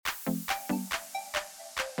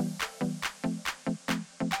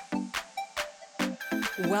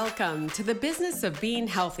Welcome to the business of being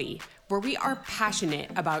healthy, where we are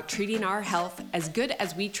passionate about treating our health as good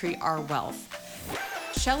as we treat our wealth.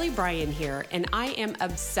 Shelly Bryan here, and I am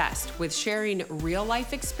obsessed with sharing real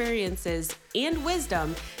life experiences and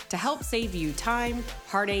wisdom to help save you time,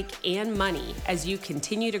 heartache, and money as you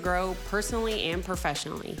continue to grow personally and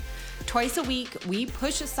professionally. Twice a week, we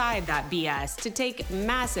push aside that BS to take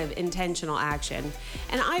massive intentional action.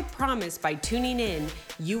 And I promise by tuning in,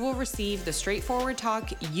 you will receive the straightforward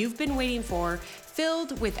talk you've been waiting for,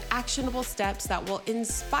 filled with actionable steps that will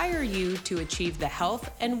inspire you to achieve the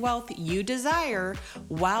health and wealth you desire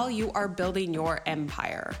while you are building your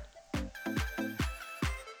empire.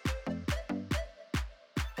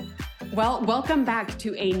 Well, welcome back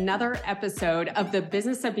to another episode of the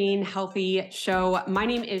Business of Being Healthy show. My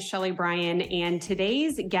name is Shelly Bryan, and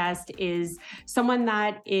today's guest is someone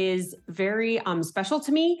that is very special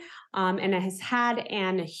to me and has had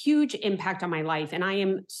a huge impact on my life. And I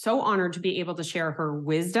am so honored to be able to share her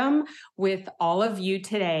wisdom with all of you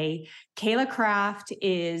today. Cayla Craft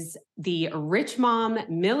is the rich mom,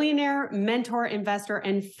 millionaire, mentor, investor,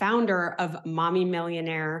 and founder of Mommy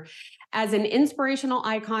Millionaire. As an inspirational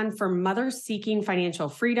icon for mothers seeking financial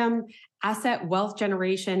freedom, asset wealth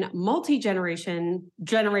generation,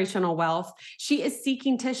 generational wealth, she is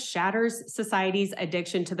seeking to shatter society's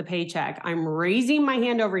addiction to the paycheck. I'm raising my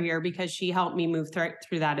hand over here because she helped me move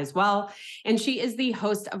through that as well. And she is the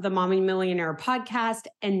host of the Mommy Millionaire podcast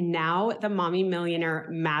and now the Mommy Millionaire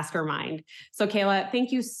Mastermind. So Cayla,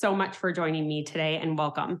 thank you so much for joining me today and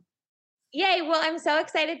welcome. Yay. Well, I'm so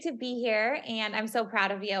excited to be here and I'm so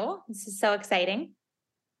proud of you. This is so exciting.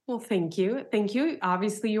 Well, thank you. Thank you.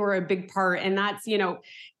 Obviously, you were a big part. And that's,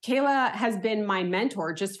 Cayla has been my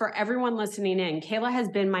mentor. Just for everyone listening in, Cayla has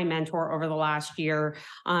been my mentor over the last year.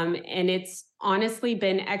 And it's honestly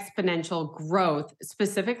been exponential growth,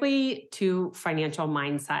 specifically to financial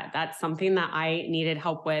mindset. That's something that I needed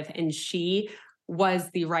help with. And she was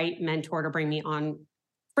the right mentor to bring me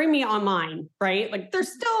online, right? Like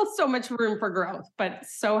there's still so much room for growth, but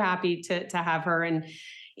so happy to have her.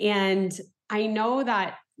 And I know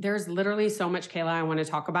that there's literally so much, Cayla, I want to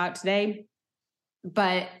talk about today,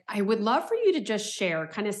 but I would love for you to just share,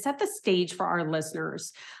 kind of set the stage for our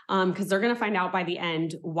listeners, because they're going to find out by the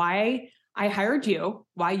end why I hired you,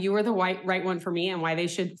 why you were the right one for me, and why they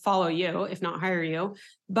should follow you, if not hire you.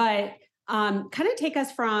 But kind of take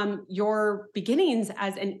us from your beginnings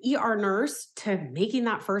as an ER nurse to making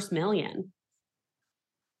that first million.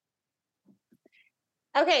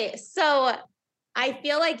 Okay, so I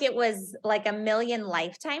feel like it was like a million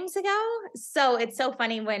lifetimes ago. So it's so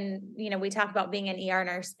funny when, we talk about being an ER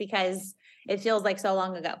nurse because it feels like so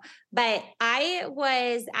long ago. But I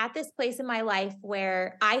was at this place in my life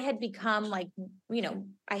where I had become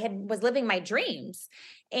was living my dreams.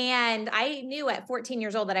 And I knew at 14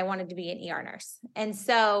 years old that I wanted to be an ER nurse. And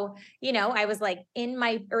so, I was like in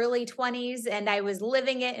my early 20s and I was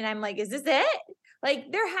living it. And I'm like, is this it?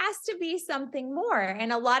 Like there has to be something more.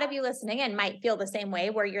 And a lot of you listening in might feel the same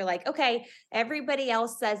way where you're like, okay, everybody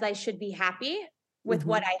else says I should be happy with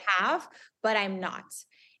what I have, but I'm not.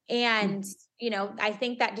 And, I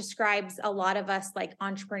think that describes a lot of us like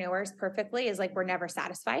entrepreneurs perfectly is like, we're never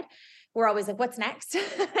satisfied. We're always like, what's next?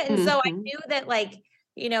 And so I knew that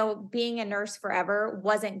being a nurse forever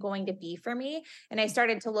wasn't going to be for me. And I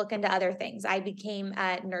started to look into other things. I became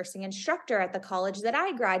a nursing instructor at the college that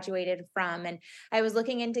I graduated from. And I was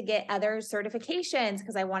looking into get other certifications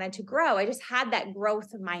because I wanted to grow. I just had that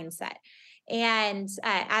growth mindset. And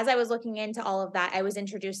as I was looking into all of that, I was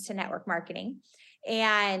introduced to network marketing.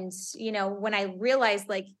 And, when I realized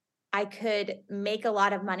I could make a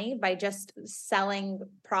lot of money by just selling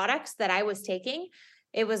products that I was taking,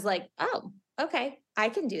 it was like, oh, okay, I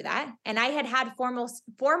can do that. And I had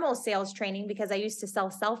formal sales training because I used to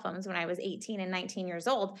sell cell phones when I was 18 and 19 years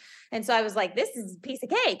old. And so I was like, this is a piece of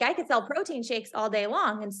cake. I could sell protein shakes all day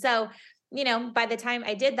long. And so, by the time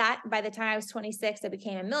I did that, by the time I was 26, I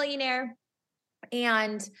became a millionaire.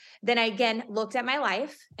 And then I again looked at my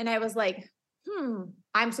life and I was like,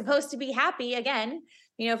 I'm supposed to be happy again.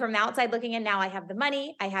 From the outside looking in, now I have the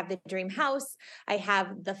money, I have the dream house, I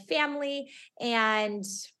have the family, and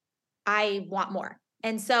I want more.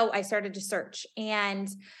 And so I started to search and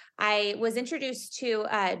I was introduced to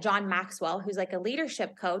John Maxwell, who's like a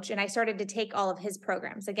leadership coach. And I started to take all of his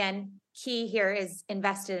programs. Again, key here is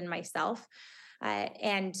invested in myself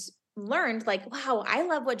and learned wow, I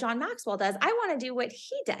love what John Maxwell does. I want to do what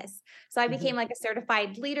he does. So I became like a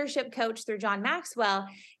certified leadership coach through John Maxwell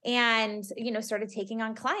and, started taking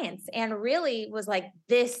on clients and really was like,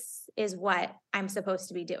 this is what I'm supposed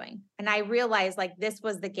to be doing. And I realized this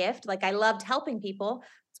was the gift. I loved helping people.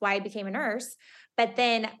 It's why I became a nurse. But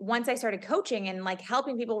then once I started coaching and like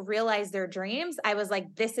helping people realize their dreams, I was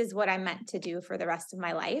like, this is what I'm meant to do for the rest of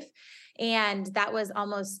my life. And that was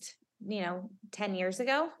almost, 10 years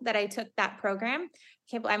ago that I took that program.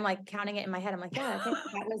 I'm like counting it in my head. I'm like, yeah, okay,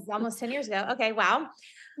 that was almost 10 years ago. Okay. Wow.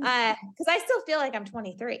 Cause I still feel like I'm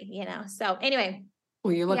 23, So anyway.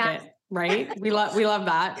 Well, you look Yeah. it, right? We love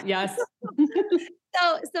that. Yes.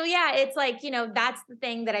 So yeah, it's like, that's the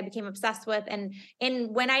thing that I became obsessed with. And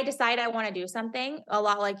when I decide I want to do something, a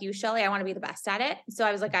lot like you, Shelly, I want to be the best at it. So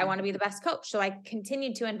I was like, I want to be the best coach. So I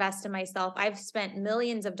continued to invest in myself. I've spent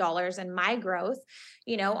millions of dollars in my growth,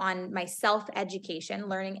 on my self-education,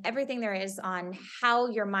 learning everything there is on how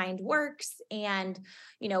your mind works and,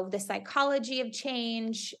 the psychology of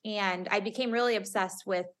change. And I became really obsessed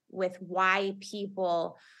with why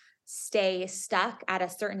people stay stuck at a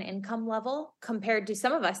certain income level compared to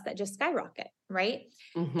some of us that just skyrocket, right?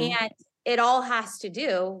 Mm-hmm. And it all has to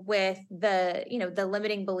do with the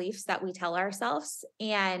limiting beliefs that we tell ourselves.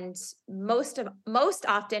 And most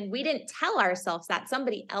often we didn't tell ourselves that,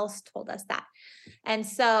 somebody else told us that. And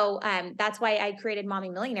so that's why I created Mommy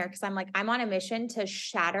Millionaire, because I'm like, I'm on a mission to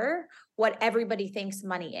shatter what everybody thinks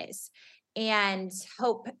money is and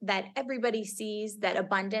hope that everybody sees that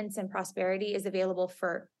abundance and prosperity is available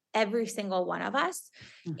for every single one of us.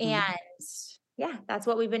 Mm-hmm. And yeah, that's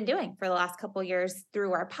what we've been doing for the last couple of years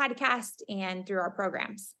through our podcast and through our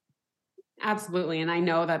programs. Absolutely. And I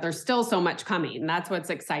know that there's still so much coming. That's what's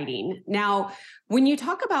exciting. Now, when you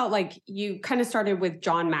talk about like, you kind of started with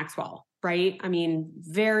John Maxwell, right? I mean,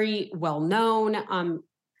 very well known.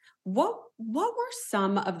 What were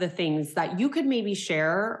some of the things that you could maybe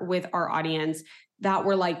share with our audience that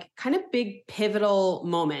were like kind of big pivotal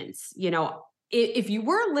moments? If you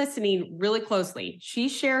were listening really closely,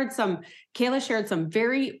 Cayla shared some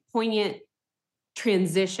very poignant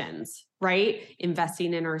transitions, right?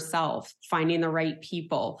 Investing in herself, finding the right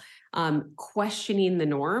people, questioning the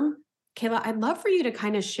norm. Cayla, I'd love for you to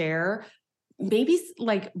kind of share maybe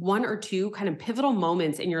like one or two kind of pivotal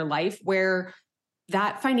moments in your life where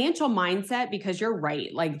that financial mindset, because you're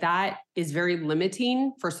right, like that is very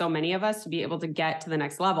limiting for so many of us to be able to get to the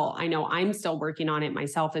next level. I know I'm still working on it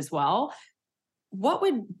myself as well. What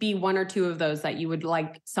would be one or two of those that you would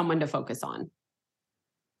like someone to focus on?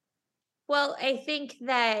 Well, I think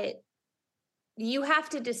that you have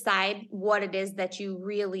to decide what it is that you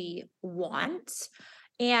really want.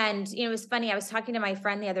 And, it was funny. I was talking to my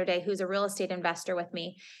friend the other day, who's a real estate investor with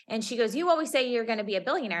me. And she goes, you always say you're going to be a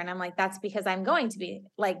billionaire. And I'm like, that's because I'm going to be.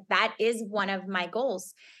 Like, that is one of my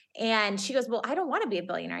goals. And she goes, well, I don't want to be a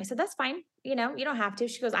billionaire. I said, that's fine. You don't have to.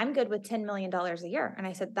 She goes, I'm good with $10 million a year. And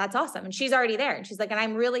I said, that's awesome. And she's already there. And she's like, and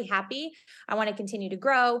I'm really happy. I want to continue to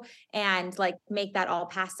grow and like make that all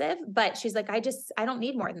passive. But she's like, I don't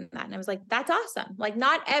need more than that. And I was like, that's awesome. Like,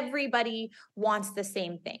 not everybody wants the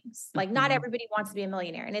same things. Like, not everybody wants to be a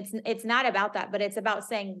millionaire. And it's not about that, but it's about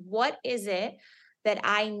saying, what is it that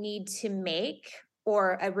I need to make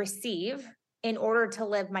or receive in order to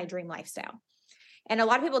live my dream lifestyle? And a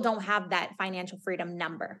lot of people don't have that financial freedom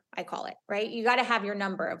number, I call it, right? You got to have your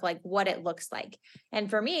number of like what it looks like. And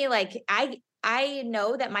for me, like I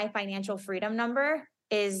know that my financial freedom number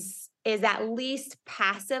is at least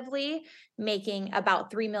passively making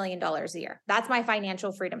about $3 million a year. That's my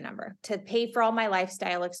financial freedom number to pay for all my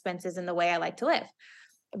lifestyle expenses and the way I like to live.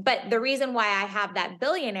 But the reason why I have that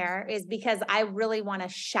billionaire is because I really want to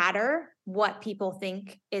shatter what people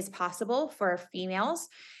think is possible for females.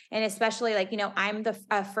 And especially like, I'm the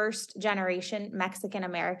first generation Mexican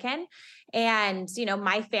American. And,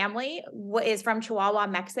 my family is from Chihuahua,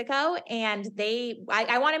 Mexico. And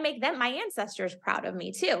I want to make them, my ancestors, proud of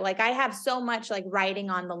me too. Like, I have so much like writing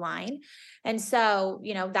on the line. And so,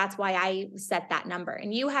 that's why I set that number.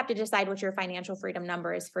 And you have to decide what your financial freedom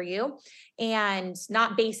number is for you and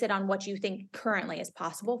not base it on what you think currently is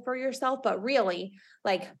possible for yourself, but really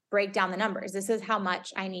like break down the numbers. This is how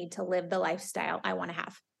much I need to live the lifestyle I want to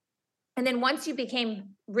have. And then once you became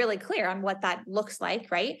really clear on what that looks like,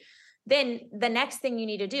 right? Then the next thing you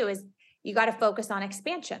need to do is you got to focus on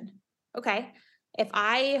expansion. Okay. If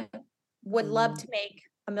I would love to make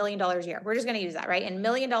 $1 million a year, we're just going to use that, right? And $1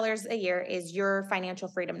 million a year is your financial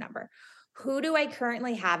freedom number. Who do I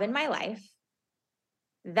currently have in my life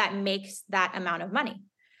that makes that amount of money?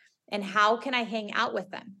 And how can I hang out with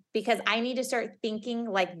them? Because I need to start thinking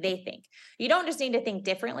like they think. You don't just need to think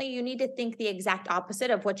differently. You need to think the exact opposite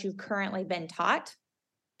of what you've currently been taught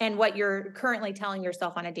and what you're currently telling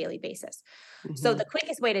yourself on a daily basis. Mm-hmm. So the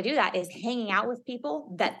quickest way to do that is hanging out with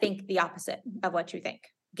people that think the opposite of what you think.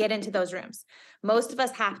 Get into those rooms. Most of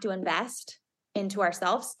us have to invest into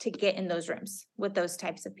ourselves to get in those rooms with those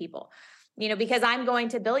types of people. because I'm going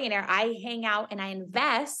to billionaire, I hang out and I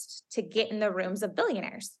invest to get in the rooms of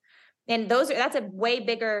billionaires. And that's a way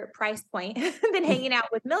bigger price point than hanging out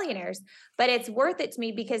with millionaires, but it's worth it to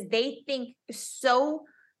me because they think so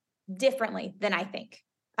differently than I think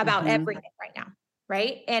about everything right now.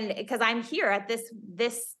 Right. And because I'm here at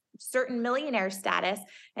this certain millionaire status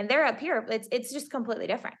and they're up here, it's just completely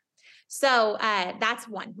different. So that's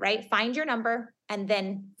one, right? Find your number and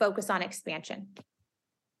then focus on expansion.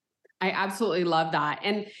 I absolutely love that.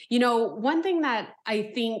 And, one thing that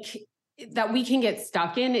I think that we can get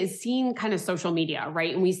stuck in is seeing kind of social media,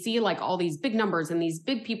 right? And we see like all these big numbers and these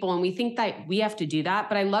big people, and we think that we have to do that.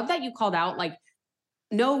 But I love that you called out, like,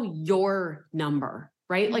 know your number,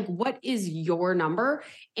 right? Like, what is your number?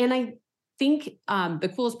 And I think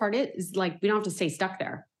the coolest part is like, we don't have to stay stuck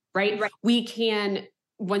there, right? We can,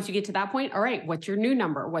 once you get to that point, all right, what's your new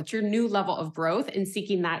number? What's your new level of growth, and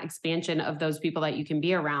seeking that expansion of those people that you can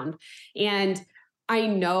be around. And I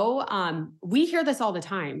know we hear this all the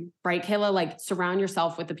time, right, Cayla? Like, surround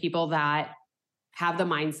yourself with the people that have the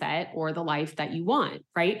mindset or the life that you want,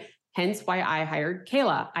 right? Hence why I hired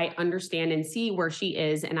Cayla. I understand and see where she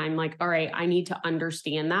is. And I'm like, all right, I need to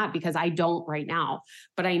understand that because I don't right now,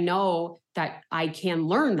 but I know that I can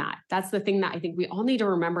learn that. That's the thing that I think we all need to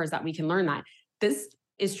remember, is that we can learn that. This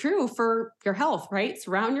is true for your health, right?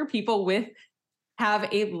 Surround your people have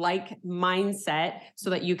a like mindset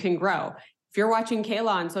so that you can grow. If you're watching Cayla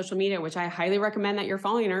on social media, which I highly recommend that you're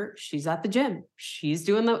following her, she's at the gym. She's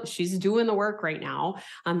doing the work right now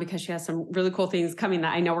because she has some really cool things coming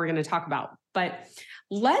that I know we're going to talk about. But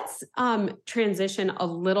let's transition a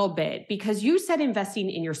little bit, because you said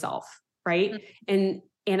investing in yourself, right? And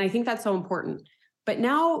I think that's so important. But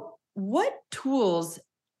now, what tools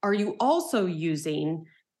are you also using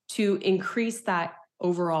to increase that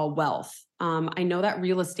overall wealth? I know that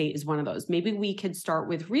real estate is one of those. Maybe we could start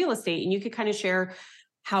with real estate, and you could kind of share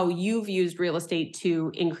how you've used real estate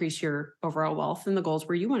to increase your overall wealth and the goals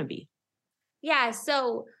where you want to be. Yeah.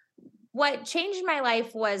 So what changed my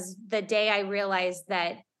life was the day I realized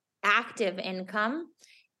that active income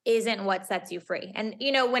isn't what sets you free. And,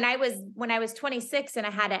 when I was 26 and I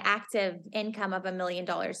had an active income of $1 million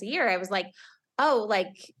a year, I was like, oh,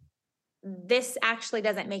 like, this actually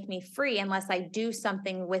doesn't make me free unless I do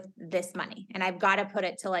something with this money, and I've got to put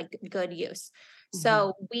it to like good use.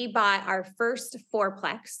 So we bought our first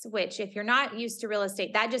fourplex, which, if you're not used to real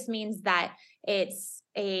estate, that just means that it's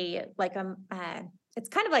it's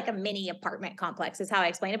kind of like a mini apartment complex is how I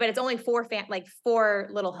explain it, but it's only four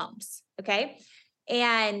little homes. Okay.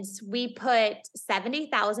 And we put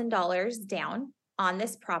 $70,000 down on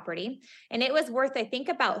this property, and it was worth, I think,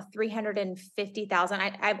 about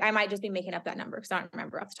 $350,000. I might just be making up that number because I don't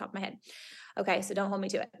remember off the top of my head. Okay, so don't hold me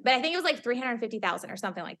to it. But I think it was like $350,000 or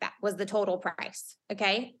something like that was the total price.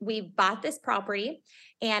 Okay, we bought this property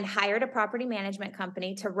and hired a property management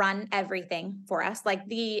company to run everything for us. Like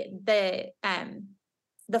the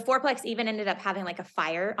fourplex even ended up having like a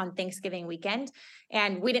fire on Thanksgiving weekend,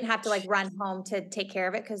 and we didn't have to like run home to take care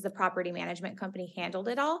of it because the property management company handled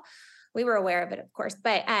it all. We were aware of it, of course.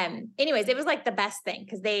 But anyways, it was like the best thing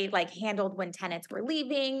because they like handled when tenants were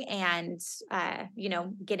leaving and,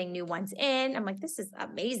 getting new ones in. I'm like, this is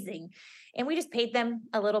amazing. And we just paid them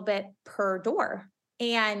a little bit per door.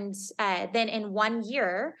 And then in 1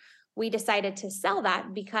 year, we decided to sell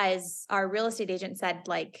that because our real estate agent said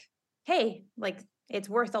like, hey, like it's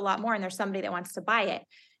worth a lot more and there's somebody that wants to buy it.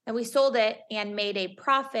 And we sold it and made a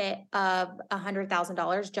profit of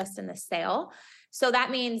 $100,000 just in the sale. So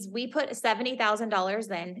that means we put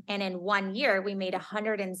 $70,000 in, and in 1 year, we made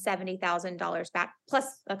 $170,000 back, plus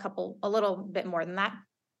a little bit more than that.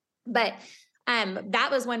 But that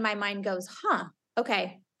was when my mind goes,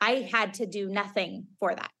 okay, I had to do nothing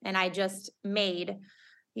for that. And I just made,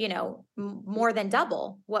 more than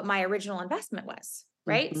double what my original investment was.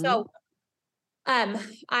 Right. So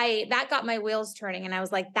that got my wheels turning, and I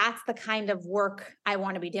was like, that's the kind of work I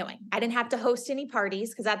want to be doing. I didn't have to host any parties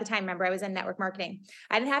because at the time, remember, I was in network marketing.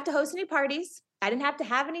 I didn't have to host any parties. I didn't have to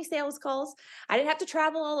have any sales calls. I didn't have to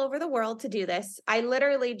travel all over the world to do this. I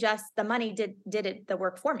literally the money did the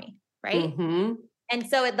work for me. Right. And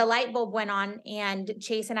so the light bulb went on, and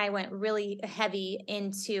Chase and I went really heavy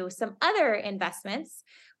into some other investments.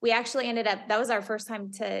 We actually that was our first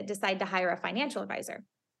time to decide to hire a financial advisor.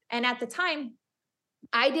 And at the time,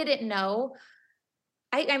 I didn't know.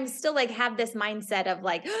 I'm still like have this mindset of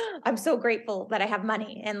like, I'm so grateful that I have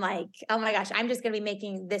money, and like, oh my gosh, I'm just going to be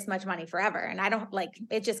making this much money forever. And I don't like,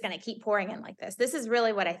 it's just going to keep pouring in like this. This is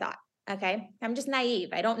really what I thought. Okay. I'm just naive.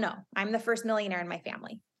 I don't know. I'm the first millionaire in my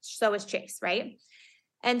family. So is Chase. Right.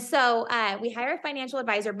 And so we hire a financial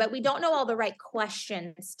advisor, but we don't know all the right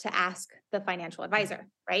questions to ask the financial advisor,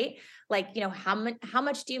 right? Like, how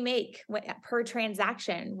much do you make per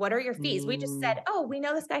transaction? What are your fees? We just said, oh, we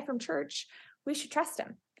know this guy from church. We should trust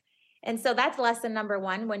him. And so that's lesson number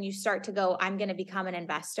one. When you start to go, I'm going to become an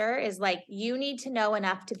investor, is like, you need to know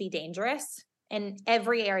enough to be dangerous in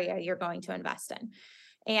every area you're going to invest in.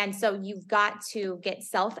 And so you've got to get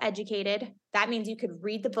self-educated. That means you could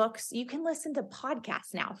read the books. You can listen to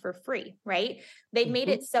podcasts now for free, right? They've made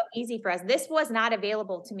it so easy for us. This was not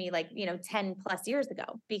available to me 10 plus years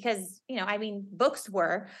ago because, books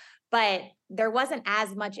were, but there wasn't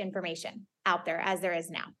as much information out there as there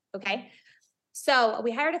is now. Okay. So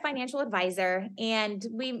we hired a financial advisor and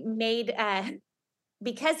we made,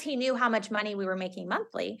 because he knew how much money we were making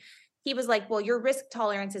monthly, he was like, well, your risk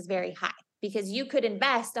tolerance is very high, because you could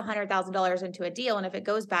invest $100,000 into a deal, and if it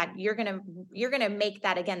goes bad, you're gonna make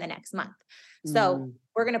that again the next month. So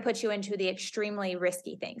we're gonna put you into the extremely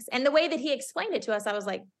risky things. And the way that he explained it to us, I was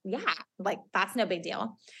like, yeah, like that's no big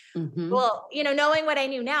deal. Well, knowing what I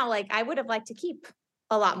knew now, like I would have liked to keep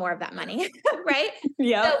a lot more of that money, right?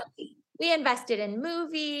 Yeah. So we invested in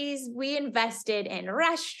movies, we invested in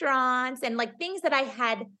restaurants, and like things that I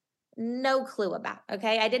had no clue about.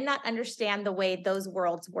 Okay. I did not understand the way those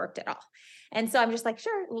worlds worked at all. And so I'm just like,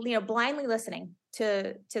 sure, blindly listening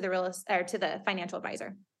to the financial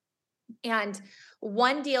advisor. And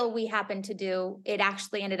one deal we happened to do, it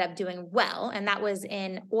actually ended up doing well. And that was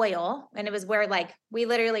in oil. And it was where like, we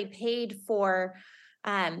literally paid for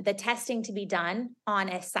the testing to be done on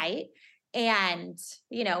a site. And,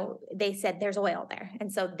 they said there's oil there.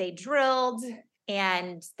 And so they drilled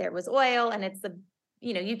and there was oil, and it's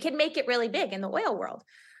you can make it really big in the oil world.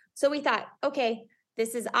 So we thought, okay,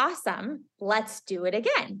 this is awesome. Let's do it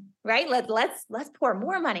again, right? Let's pour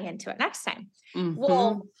more money into it next time.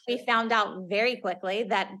 Well, we found out very quickly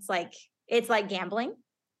that it's like gambling,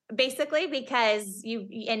 basically, because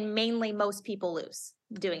and mainly most people lose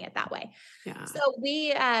doing it that way. Yeah. So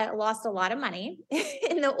we lost a lot of money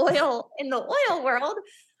in the oil world.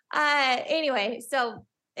 Anyway, so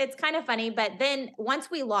it's kind of funny, but then once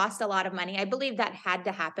we lost a lot of money, I believe that had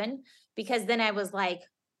to happen, because then I was like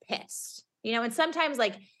pissed, and sometimes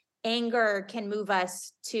like anger can move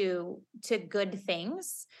us to good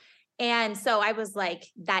things. And so I was like,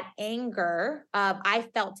 that anger of I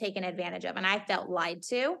felt taken advantage of and I felt lied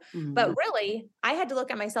to, but really I had to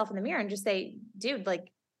look at myself in the mirror and just say, dude, like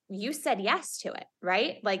you said yes to it,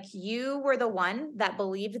 right? Like you were the one that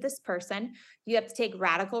believed this person. You have to take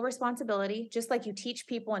radical responsibility, just like you teach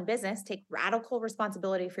people in business, take radical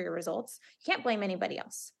responsibility for your results. You can't blame anybody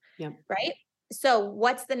else. Yep. Right? So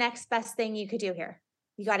what's the next best thing you could do here?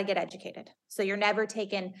 You got to get educated. So you're never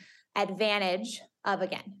taken advantage of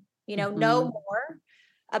again, know more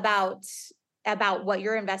about what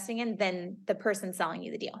you're investing in than the person selling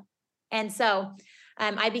you the deal. And so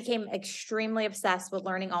I became extremely obsessed with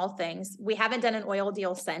learning all things. We haven't done an oil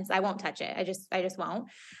deal since. I won't touch it. I just won't.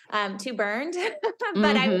 Too burned.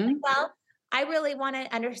 But I was like, well, I really want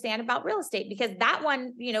to understand about real estate, because that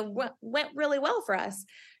one, went really well for us.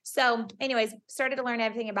 So anyways, started to learn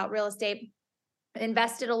everything about real estate.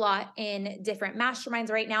 Invested a lot in different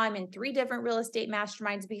masterminds. Right now I'm in 3 different real estate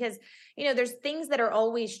masterminds, because, there's things that are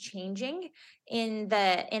always changing in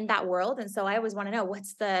that world. And so I always want to know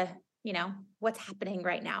what's happening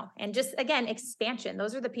right now. And just, again, expansion.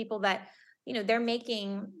 Those are the people that, they're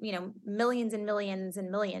making, millions and millions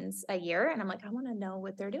and millions a year. And I'm like, I want to know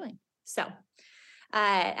what they're doing. So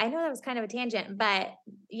I know that was kind of a tangent, but,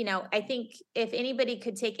 I think if anybody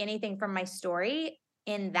could take anything from my story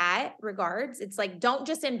in that regards, it's like, don't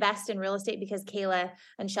just invest in real estate because Cayla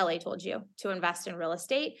and Shelly told you to invest in real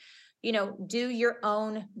estate. Do your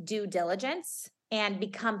own due diligence and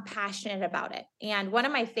become passionate about it. And one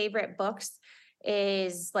of my favorite books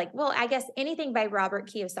is I guess anything by Robert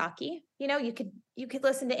Kiyosaki. You could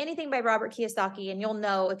listen to anything by Robert Kiyosaki and you'll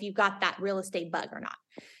know if you got that real estate bug or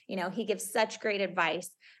not. He gives such great advice.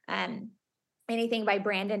 Anything by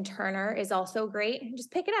Brandon Turner is also great.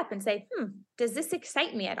 Just pick it up and say, does this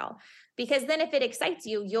excite me at all? Because then if it excites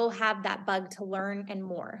you, you'll have that bug to learn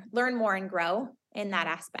more and grow in that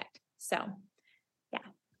aspect. So yeah.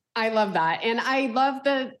 I love that. And I love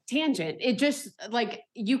the tangent. It just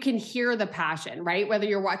you can hear the passion, right? Whether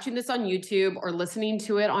you're watching this on YouTube or listening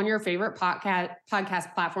to it on your favorite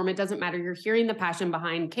podcast platform, it doesn't matter. You're hearing the passion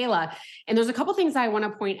behind Cayla. And there's a couple things I want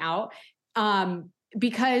to point out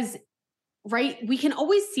because right, we can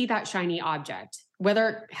always see that shiny object,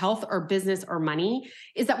 whether health or business or money,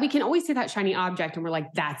 is that we can always see that shiny object and we're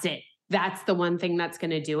like, that's it. That's the one thing that's going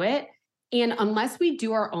to do it. And unless we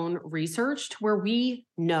do our own research to where we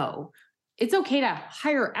know it's okay to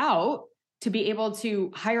hire out, to be able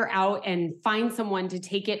to hire out and find someone to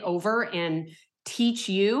take it over and teach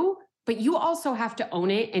you, but you also have to own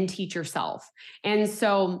it and teach yourself. And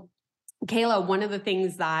so, Cayla, one of the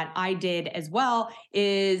things that I did as well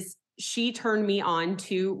is she turned me on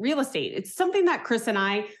to real estate. It's something that Chris and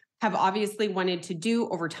I have obviously wanted to do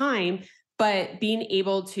over time, but being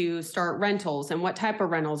able to start rentals and what type of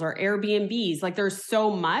rentals or Airbnbs, like there's so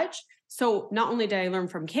much. So not only did I learn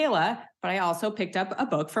from Cayla, but I also picked up a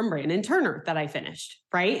book from Brandon Turner that I finished,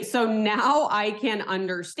 right? So now I can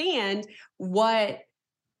understand what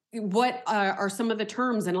are some of the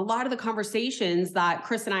terms and a lot of the conversations that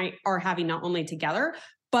Chris and I are having, not only together,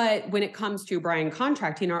 but when it comes to Brian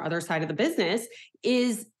contracting, our other side of the business,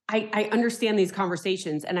 is I understand these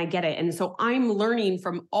conversations and I get it. And so I'm learning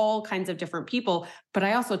from all kinds of different people, but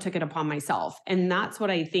I also took it upon myself. And that's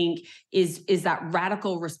what I think is that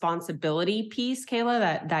radical responsibility piece,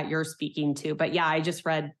 Cayla, that you're speaking to. But yeah, I just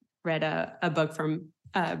read a book from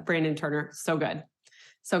Brandon Turner. So good.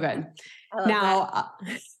 So good. Now,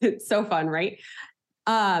 it's so fun, right?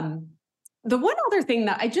 The one other thing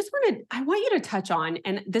that I want you to touch on,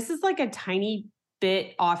 and this is like a tiny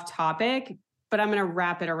bit off topic, but I'm going to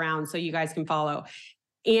wrap it around so you guys can follow.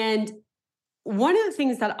 And one of the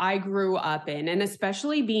things that I grew up in, and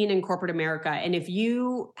especially being in corporate America, and if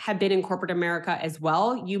you have been in corporate America as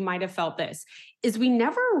well, you might have felt this, is we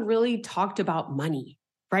never really talked about money.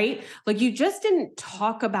 Right? Like you just didn't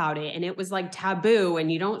talk about it and it was like taboo, and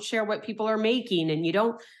you don't share what people are making, and you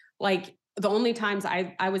don't, like, the only times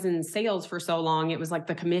I was in sales for so long, it was like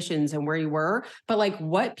the commissions and where you were, but like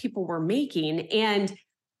what people were making. And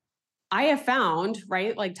I have found,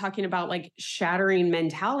 right, like talking about like shattering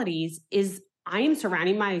mentalities, is I am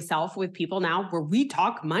surrounding myself with people now where we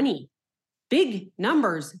talk money, big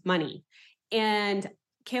numbers, money. And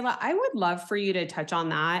Cayla, I would love for you to touch on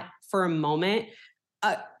that for a moment.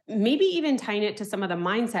 Maybe even tying it to some of the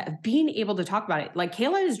mindset of being able to talk about it. Like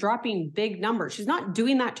Cayla is dropping big numbers. She's not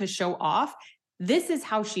doing that to show off. This is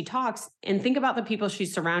how she talks. And think about the people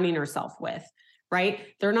she's surrounding herself with, right?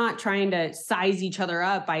 They're not trying to size each other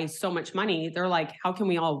up by so much money. They're like, how can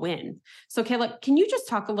we all win? So Cayla, can you just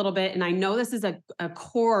talk a little bit? And I know this is a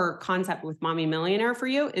core concept with Mommy Millionaire for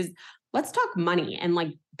you, is let's talk money and like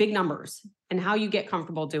big numbers and how you get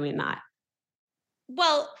comfortable doing that.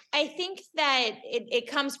 Well, I think that it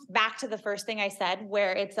comes back to the first thing I said,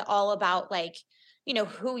 where it's all about like,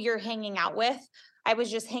 who you're hanging out with. I was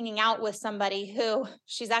just hanging out with somebody who,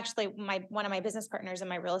 she's actually one of my business partners in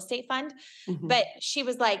my real estate fund, but she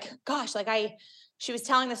was like, gosh, she was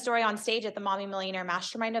telling the story on stage at the Mommy Millionaire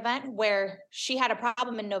Mastermind event where she had a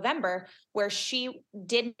problem in November where she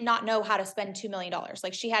did not know how to spend $2 million.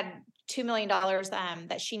 Like she had $2 million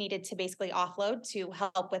that she needed to basically offload to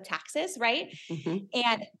help with taxes. Right.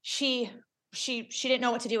 And she didn't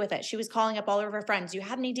know what to do with it. She was calling up all of her friends. Do you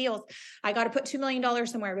have any deals? I got to put $2 million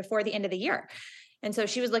somewhere before the end of the year. And so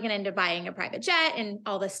she was looking into buying a private jet and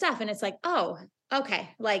all this stuff. And it's like, oh, okay.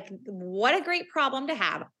 Like what a great problem to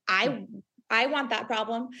have. I want that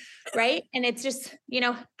problem. Right. And it's just,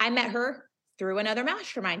 I met her through another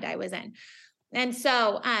mastermind I was in. And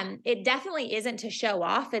so it definitely isn't to show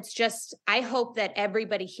off. It's just, I hope that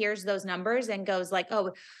everybody hears those numbers and goes like,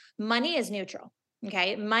 oh, money is neutral.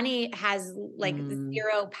 Okay. Money has like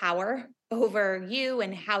zero power over you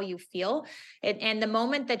and how you feel. And the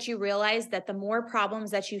moment that you realize that the more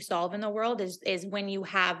problems that you solve in the world is when you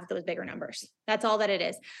have those bigger numbers. That's all that it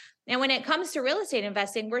is. And when it comes to real estate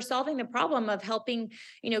investing, we're solving the problem of helping,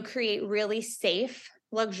 create really safe,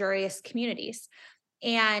 luxurious communities.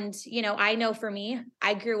 And, I know for me,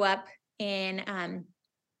 I grew up in,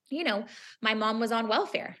 my mom was on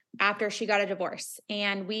welfare after she got a divorce,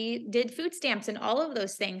 and we did food stamps and all of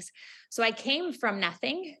those things. So I came from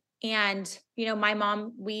nothing. And, my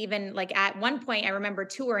mom, we even like at one point, I remember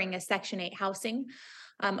touring a Section 8 housing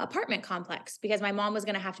apartment complex because my mom was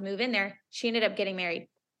going to have to move in there. She ended up getting married.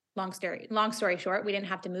 Long story short, we didn't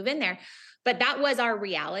have to move in there, but that was our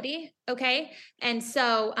reality. Okay. And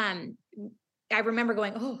so, I remember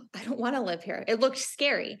going, oh, I don't want to live here. It looked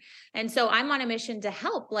scary. And so I'm on a mission to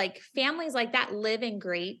help like families like that live in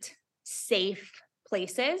great, safe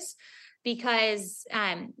places, because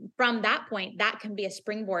from that point, that can be a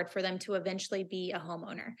springboard for them to eventually be a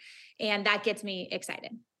homeowner. And that gets me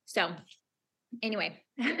excited. So anyway,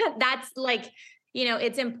 that's like,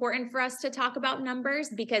 it's important for us to talk about numbers,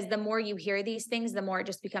 because the more you hear these things, the more it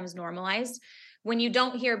just becomes normalized. When you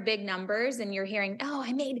don't hear big numbers and you're hearing, oh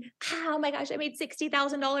my gosh, I made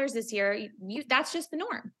 $60,000 this year. That's just the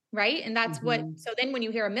norm. Right. And that's so then when you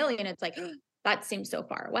hear $1 million, it's like, oh, that seems so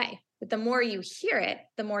far away. But the more you hear it,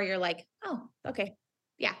 the more you're like, oh, okay.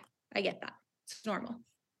 Yeah. I get that. It's normal.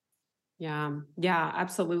 Yeah. Yeah,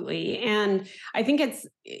 absolutely. And I think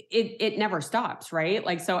it never stops, right?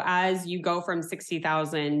 Like, so as you go from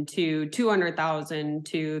 60,000 to 200,000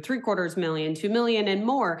 to 750,000 to 1 million and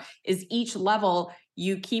more, is each level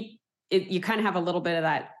you keep it, you kind of have a little bit of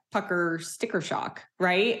that pucker sticker shock,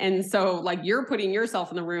 right? And so like you're putting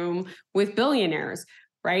yourself in the room with billionaires,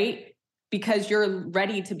 right? Because you're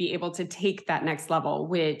ready to be able to take that next level,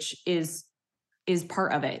 which is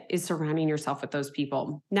part of it, is surrounding yourself with those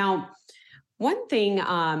people. Now, one thing,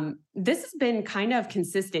 this has been kind of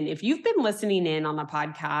consistent. If you've been listening in on the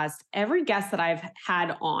podcast, every guest that I've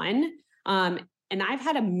had on, and I've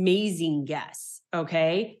had amazing guests,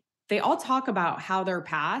 okay? They all talk about how their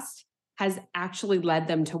past has actually led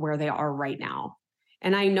them to where they are right now.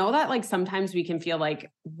 And I know that like sometimes we can feel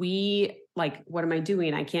like what am I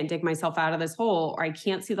doing? I can't dig myself out of this hole, or I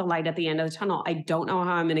can't see the light at the end of the tunnel. I don't know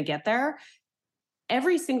how I'm going to get there.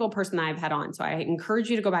 Every single person I've had on, so I encourage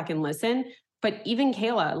you to go back and listen. But even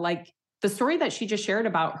Cayla, like the story that she just shared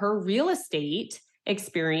about her real estate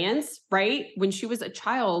experience, right? When she was a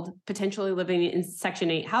child, potentially living in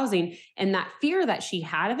Section 8 housing, and that fear that she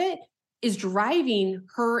had of it is driving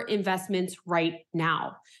her investments right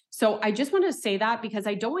now. So I just want to say that because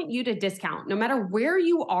I don't want you to discount, no matter where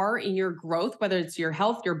you are in your growth, whether it's your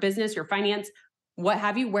health, your business, your finance, what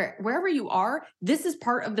have you, wherever you are, this is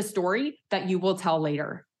part of the story that you will tell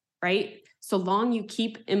later, right? So long you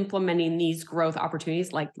keep implementing these growth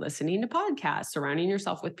opportunities, like listening to podcasts, surrounding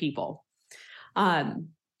yourself with people. And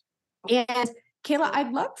Cayla,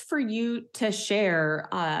 I'd love for you to share,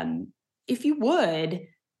 if you would,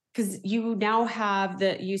 because you now have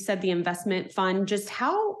you said the investment fund, just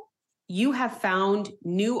how you have found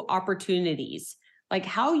new opportunities, like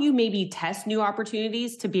how you maybe test new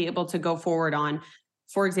opportunities to be able to go forward on,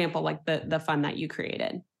 for example, like the fund that you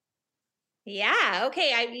created. Yeah.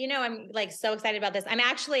 Okay. I'm like so excited about this. I'm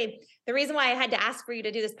actually, the reason why I had to ask for you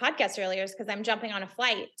to do this podcast earlier is because I'm jumping on a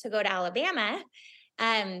flight to go to Alabama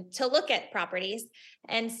to look at properties.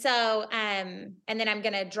 And so, and then I'm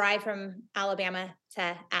going to drive from Alabama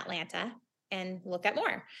to Atlanta and look at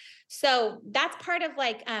more. So that's part of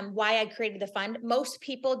like why I created the fund. Most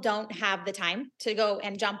people don't have the time to go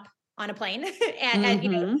and jump on a plane.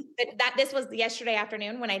 And that this was yesterday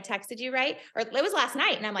afternoon when I texted you, right? Or it was last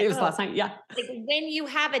night. And I'm like, it was last night. Yeah. Like when you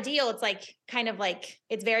have a deal, it's like kind of like,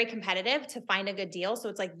 it's very competitive to find a good deal. So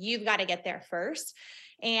it's like, you've got to get there first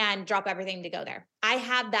and drop everything to go there. I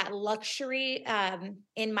have that luxury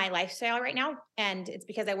in my lifestyle right now. And it's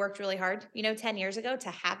because I worked really hard, 10 years ago to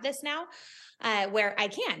have this now. Where I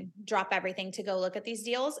can drop everything to go look at these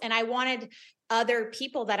deals. And I wanted other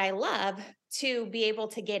people that I love to be able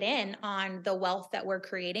to get in on the wealth that we're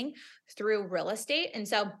creating through real estate. And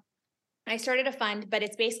so I started a fund, but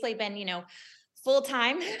it's basically been, full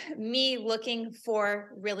time, me looking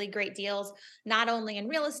for really great deals, not only in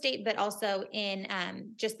real estate, but also in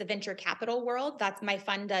just the venture capital world. That's my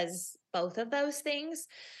fund does both of those things.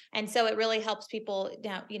 And so it really helps people,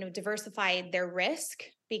 diversify their risk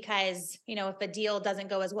because, if a deal doesn't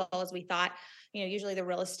go as well as we thought, usually the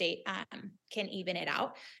real estate can even it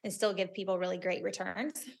out and still give people really great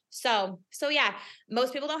returns. So yeah,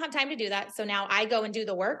 most people don't have time to do that. So now I go and do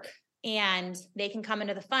the work and they can come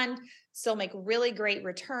into the fund, still make really great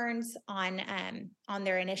returns on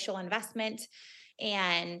their initial investment.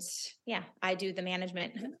 And yeah, I do the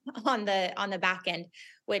management on the back end,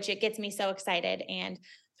 which it gets me so excited. And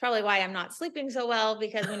it's probably why I'm not sleeping so well,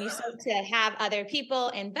 because when you start to have other people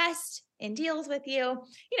invest in deals with you,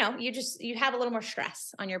 you have a little more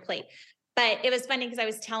stress on your plate. But it was funny because I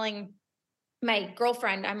was telling my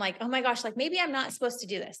girlfriend, I'm like, oh my gosh, like maybe I'm not supposed to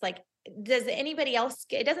do this. Like, does anybody else,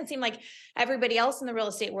 it doesn't seem like everybody else in the real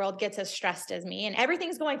estate world gets as stressed as me and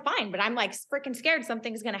everything's going fine, but I'm like freaking scared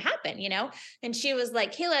something's going to happen, And she was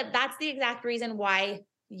like, Cayla, that's the exact reason why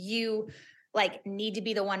you like need to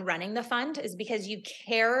be the one running the fund, is because you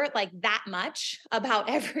care like that much about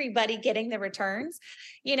everybody getting the returns,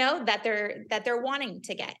 that they're wanting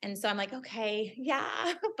to get. And so I'm like, okay,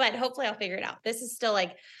 yeah, but hopefully I'll figure it out. This is still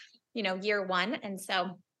like, year one. And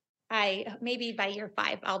so maybe by year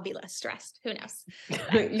 5, I'll be less stressed. Who knows?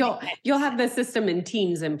 You'll have the system and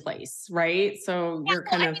teams in place, right? So you're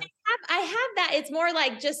kind of. I have that. It's more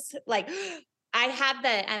like just like I have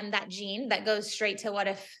that gene that goes straight to what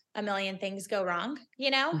if a million things go wrong,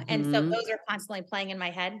 And so those are constantly playing in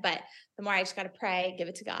my head. But the more I just got to pray, give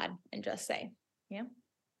it to God, and just say, Yeah.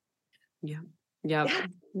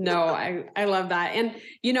 No, I love that. And,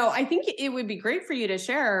 I think it would be great for you to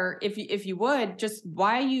share if you would, just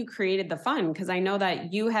why you created the fund. Cause I know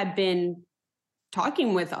that you had been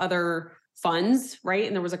talking with other funds, right?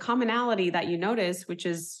 And there was a commonality that you noticed, which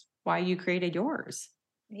is why you created yours.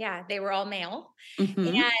 Yeah, they were all male.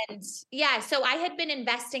 Mm-hmm. And yeah, so I had been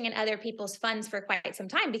investing in other people's funds for quite some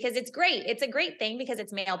time because it's great. It's a great thing because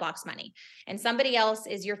it's mailbox money and somebody else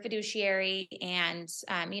is your fiduciary. And,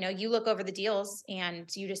 you look over the deals and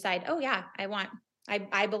you decide, oh yeah,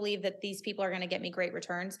 I believe that these people are going to get me great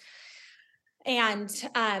returns. And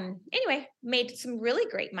anyway, made some really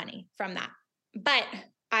great money from that. But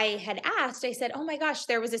I had asked, I said, oh my gosh,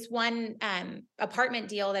 there was this one apartment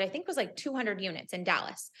deal that I think was like 200 units in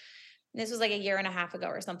Dallas. And this was like a year and a half ago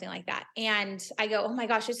or something like that. And I go, oh my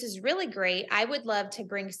gosh, this is really great. I would love to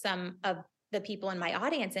bring some of the people in my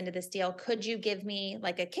audience into this deal. Could you give me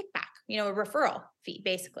like a kickback, a referral fee,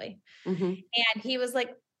 basically? Mm-hmm. And he was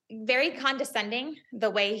like very condescending the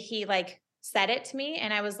way he like said it to me.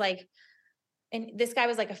 And I was like, and this guy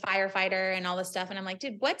was like a firefighter and all this stuff. And I'm like,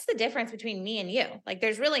 dude, what's the difference between me and you? Like,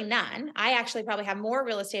 there's really none. I actually probably have more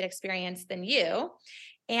real estate experience than you.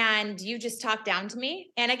 And you just talk down to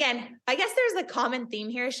me. And again, I guess there's a common theme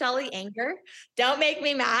here, Shelly, anger. Don't make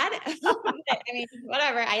me mad. I mean,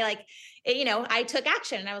 whatever. I took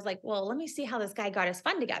action and I was like, well, let me see how this guy got his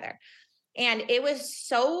fund together. And it was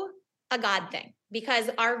so a God thing because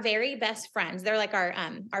our very best friends, they're like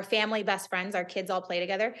our family best friends, our kids all play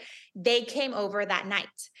together. They came over that night.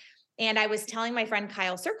 And I was telling my friend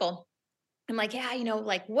Kyle Circle, I'm like, yeah,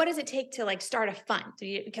 like what does it take to like start a fund?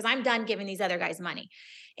 Because I'm done giving these other guys money.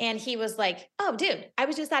 And he was like, oh, dude, I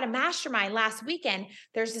was just at a mastermind last weekend.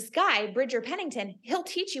 There's this guy, Bridger Pennington. He'll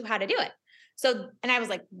teach you how to do it. So, and I was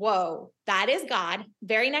like, whoa, that is God.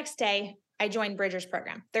 Very next day, I joined Bridger's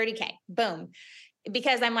program, 30K, boom.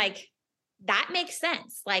 Because I'm like, that makes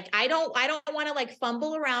sense. Like, I don't want to like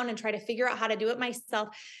fumble around and try to figure out how to do it myself,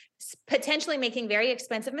 potentially making very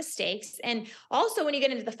expensive mistakes. And also when you get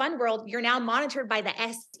into the fund world, you're now monitored by the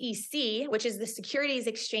SEC, which is the Securities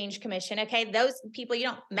Exchange Commission. Okay. Those people you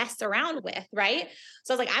don't mess around with. Right.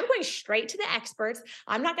 So I was like, I'm going straight to the experts.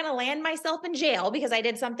 I'm not going to land myself in jail because I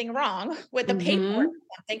did something wrong with the paperwork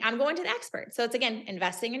or something. I'm going to the experts. So it's again,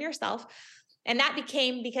 investing in yourself. And that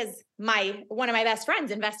became because one of my best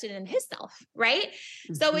friends invested in himself, right?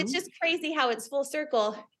 Mm-hmm. So it's just crazy how it's full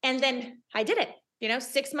circle. And then I did it,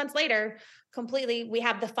 6 months later, completely, we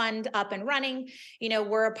have the fund up and running.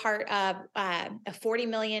 We're a part of a $40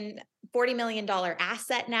 million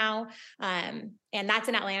asset now. And that's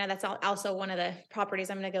in Atlanta. That's also one of the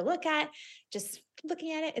properties I'm going to go look at. Just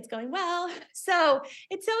looking at it, it's going well. So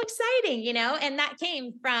it's so exciting, and that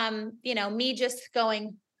came from, me just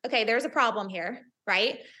going, okay, there's a problem here,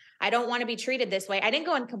 right? I don't want to be treated this way. I didn't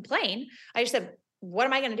go and complain. I just said, what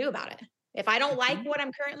am I going to do about it? If I don't like what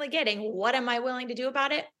I'm currently getting, what am I willing to do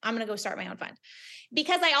about it? I'm going to go start my own fund.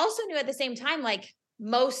 Because I also knew at the same time, like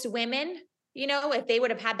most women, if they would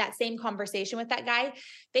have had that same conversation with that guy,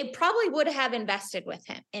 they probably would have invested with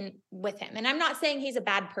him. And I'm not saying he's a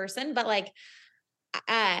bad person, but like,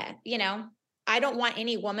 I don't want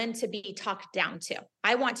any woman to be talked down to.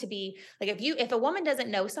 I want to be like, if a woman doesn't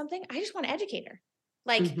know something, I just want to educate her.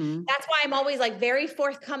 Like, that's why I'm always like very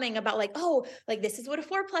forthcoming about like, oh, like this is what a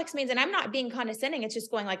fourplex means. And I'm not being condescending. It's just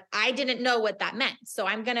going like, I didn't know what that meant. So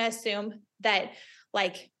I'm going to assume that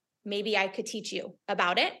like, maybe I could teach you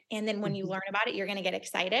about it. And then when you learn about it, you're going to get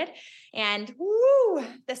excited and woo,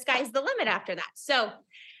 the sky's the limit after that. So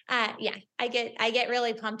yeah, I get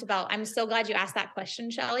really pumped about, I'm so glad you asked that question,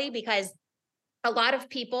 Shelly, because a lot of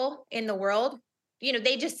people in the world,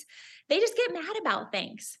 they just get mad about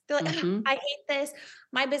things. They're like, I hate this.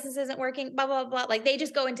 My business isn't working, blah, blah, blah. Like they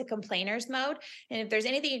just go into complainers mode. And if there's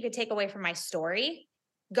anything you could take away from my story,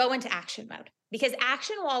 go into action mode because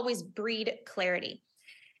action will always breed clarity.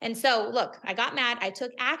 And so look, I got mad, I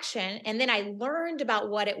took action, and then I learned about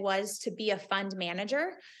what it was to be a fund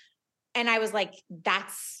manager. And I was like,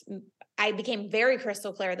 I became very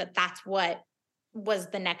crystal clear that that's what was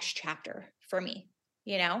the next chapter for me,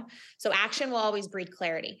 so action will always breed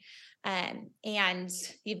clarity. And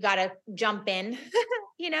you've got to jump in,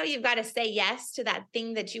 you've got to say yes to that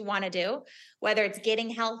thing that you want to do, whether it's getting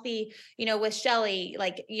healthy, with Shelly,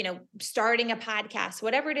 like, starting a podcast,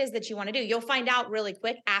 whatever it is that you want to do, you'll find out really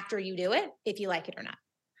quick after you do it, if you like it or not.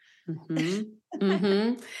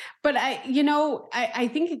 But I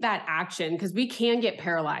think that action, because we can get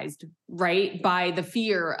paralyzed, right, by the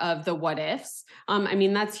fear of the what ifs. I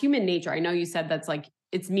mean, that's human nature. I know you said that's like,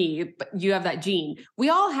 it's me, but you have that gene. We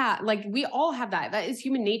all have that. That is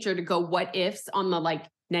human nature to go what ifs on the like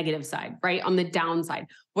negative side, right? On the downside.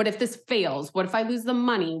 What if this fails? What if I lose the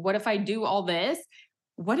money? What if I do all this?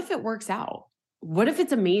 What if it works out? What if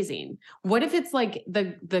it's amazing? What if it's like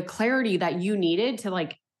the clarity that you needed to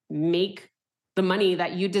like make the money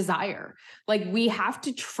that you desire. Like, we have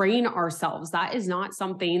to train ourselves. That is not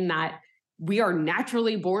something that we are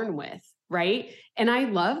naturally born with, right? And I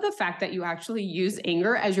love the fact that you actually use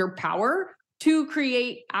anger as your power to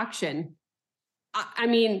create action. I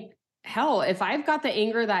mean, hell, if I've got the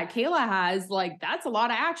anger that Cayla has, like, that's a lot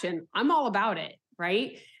of action. I'm all about it,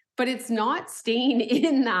 right? But it's not staying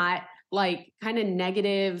in that like kind of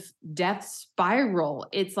negative death spiral.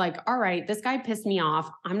 It's like, all right, this guy pissed me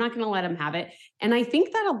off. I'm not going to let him have it. And I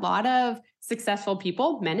think that a lot of successful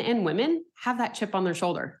people, men and women, have that chip on their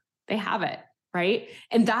shoulder. They have it, right?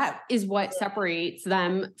 And that is what separates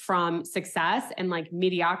them from success and like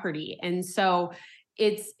mediocrity. And so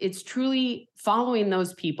it's truly following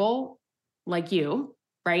those people like you,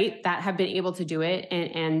 right, that have been able to do it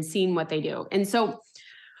and seeing what they do. And so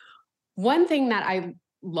one thing that I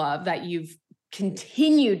love that you've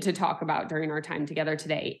continued to talk about during our time together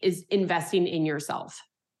today is investing in yourself.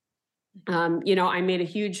 I made a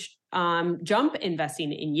huge jump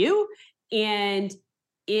investing in you, and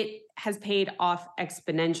it has paid off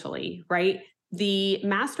exponentially, right? The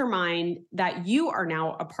mastermind that you are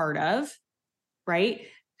now a part of, right?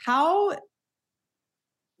 What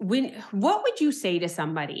would you say to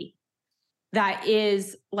somebody that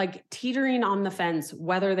is like teetering on the fence,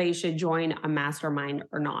 whether they should join a mastermind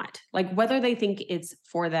or not, like whether they think it's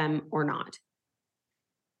for them or not?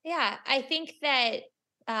 Yeah, I think that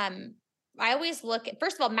I always look at,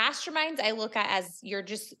 first of all, masterminds, I look at as you're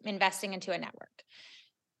just investing into a network.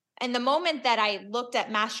 And the moment that I looked at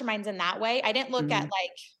masterminds in that way, I didn't look at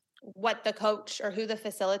like what the coach or who the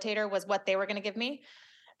facilitator was, what they were going to give me.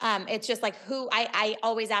 It's just like who I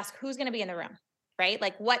always ask who's going to be in the room, right?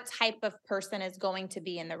 Like what type of person is going to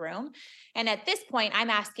be in the room. And at this point,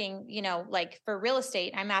 I'm asking, like for real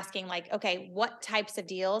estate, I'm asking like, okay, what types of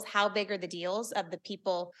deals, how big are the deals of the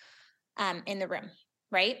people in the room,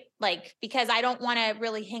 right? Like, because I don't want to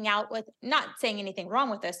really hang out with, not saying anything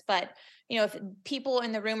wrong with this, but if people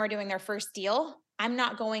in the room are doing their first deal, it's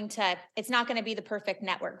not going to be the perfect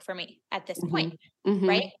network for me at this point,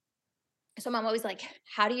 right? So I'm always like,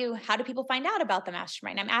 how do people find out about the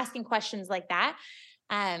mastermind? I'm asking questions like that,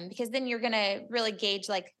 because then you're going to really gauge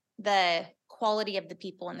like the quality of the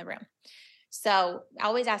people in the room. So I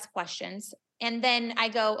always ask questions. And then I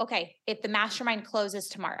go, okay, if the mastermind closes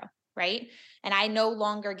tomorrow, right? And I no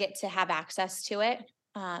longer get to have access to it.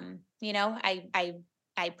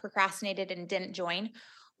 I procrastinated and didn't join.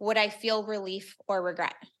 Would I feel relief or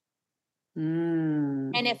regret?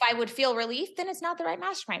 And if I would feel relief, then it's not the right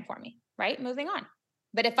mastermind for me, right? Moving on.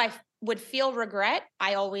 But if I would feel regret,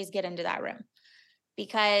 I always get into that room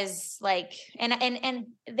because like, and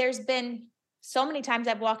there's been so many times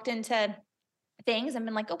I've walked into things and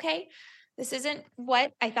been like, okay, this isn't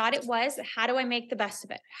what I thought it was. How do I make the best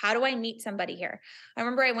of it? How do I meet somebody here? I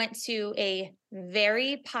remember I went to a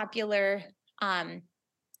very popular,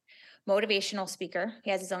 motivational speaker. He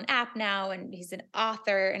has his own app now and he's an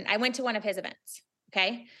author. And I went to one of his events.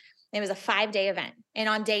 Okay. It was a 5-day event. And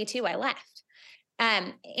on day 2, I left.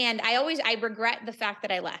 And I regret the fact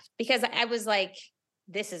that I left because I was like,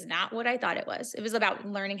 this is not what I thought it was. It was about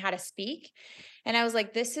learning how to speak. And I was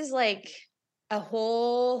like, this is like a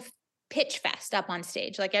whole pitch fest up on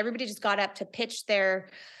stage. Like everybody just got up to pitch their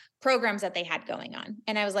programs that they had going on.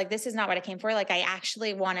 And I was like, this is not what I came for. Like I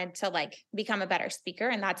actually wanted to like become a better speaker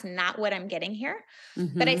and that's not what I'm getting here.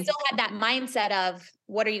 But I still had that mindset of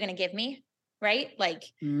what are you going to give me? Right. Like,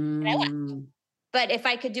 and I left. But if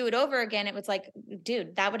I could do it over again, it was like,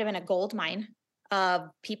 dude, that would have been a gold mine of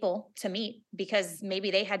people to meet because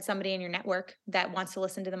maybe they had somebody in your network that wants to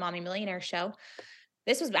listen to the Mommy Millionaire show.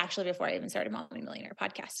 This was actually before I even started Mommy Millionaire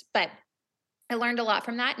podcast, but I learned a lot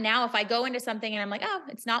from that. Now, if I go into something and I'm like, oh,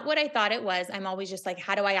 it's not what I thought it was, I'm always just like,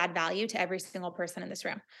 how do I add value to every single person in this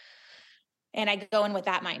room? And I go in with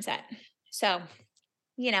that mindset. So,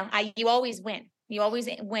 you always win. You always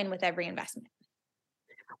win with every investment.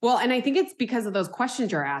 Well, and I think it's because of those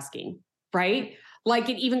questions you're asking, right? Like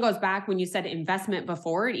it even goes back when you said investment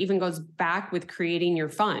before, it even goes back with creating your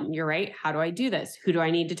fund. You're right. How do I do this? Who do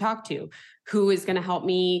I need to talk to? Who is going to help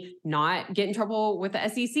me not get in trouble with the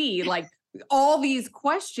SEC? Like all these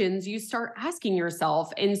questions you start asking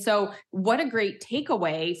yourself. And so what a great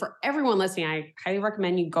takeaway for everyone listening. I highly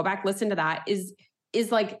recommend you go back, listen to that is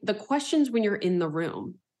like the questions when you're in the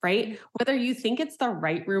room, right? Whether you think it's the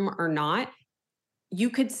right room or not, you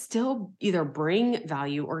could still either bring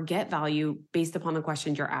value or get value based upon the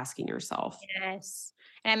questions you're asking yourself. Yes.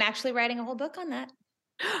 And I'm actually writing a whole book on that.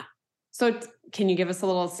 So can you give us a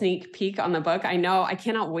little sneak peek on the book? I know, I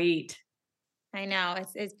cannot wait. I know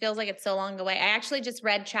it feels like it's so long away. I actually just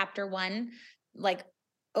read chapter 1, like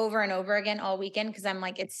over and over again all weekend because I'm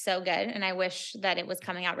like, it's so good. And I wish that it was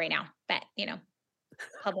coming out right now, but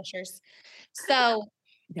publishers. So,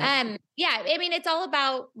 Yeah. yeah, I mean, it's all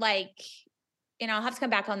about like, I'll have to come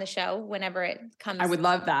back on the show whenever it I comes would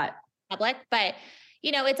love that. public, but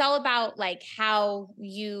it's all about like how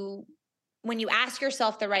when you ask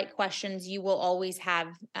yourself the right questions, you will always have,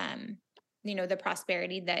 the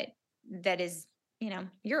prosperity that is,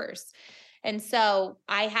 yours. And so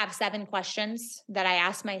I have 7 questions that I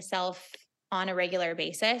ask myself on a regular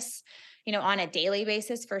basis, on a daily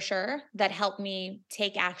basis for sure, that help me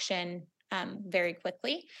take action very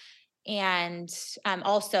quickly and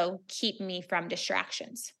also keep me from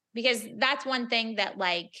distractions. Because that's one thing that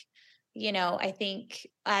I think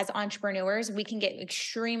as entrepreneurs, we can get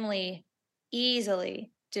extremely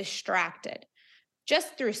easily distracted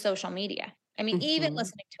just through social media. I mean, even Mhm.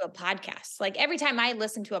 listening to a podcast, like every time I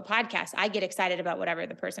listen to a podcast, I get excited about whatever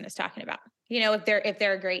the person is talking about. If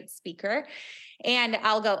they're a great speaker, and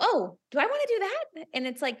I'll go, "Oh, do I want to do that?" And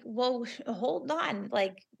it's like, "Well, hold on,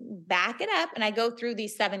 like back it up." And I go through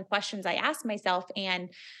these 7 questions I ask myself,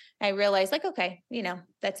 and I realize like, okay,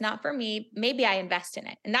 that's not for me. Maybe I invest in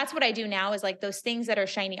it. And that's what I do now is like those things that are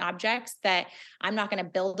shiny objects that I'm not going to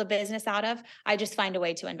build a business out of. I just find a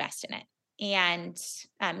way to invest in it. And,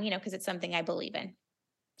 because it's something I believe in.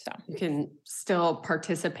 So You can still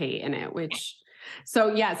participate in it,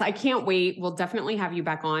 so yes, I can't wait. We'll definitely have you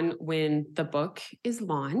back on when the book is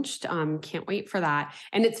launched. Can't wait for that.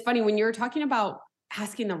 And it's funny when you're talking about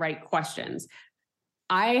asking the right questions.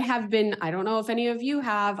 I don't know if any of you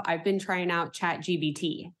have, I've been trying out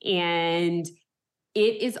ChatGPT, and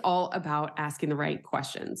it is all about asking the right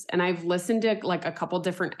questions. And I've listened to like a couple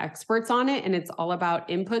different experts on it, and it's all about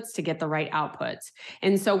inputs to get the right outputs.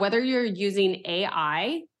 And so whether you're using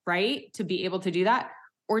AI, right, to be able to do that,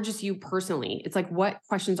 or just you personally, it's like, what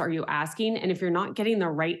questions are you asking? And if you're not getting the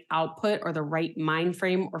right output or the right mind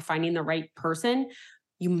frame or finding the right person,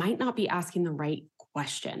 you might not be asking the right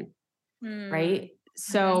question, mm-hmm. right?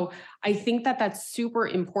 So I think that that's super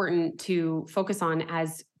important to focus on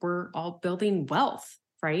as we're all building wealth,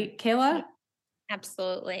 right, Cayla?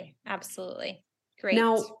 Absolutely. Absolutely. Great.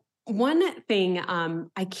 Now, one thing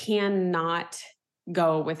I cannot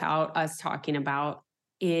go without us talking about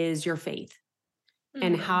is your faith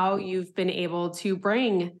and Mm. how you've been able to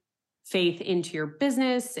bring faith into your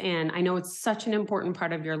business. And I know it's such an important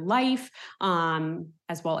part of your life,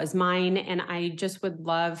 as well as mine. And I just would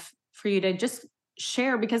love for you to just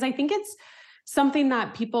share, because I think it's something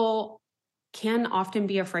that people can often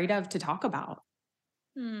be afraid of to talk about.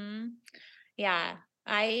 Mm. Yeah.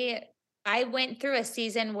 I went through a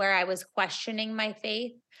season where I was questioning my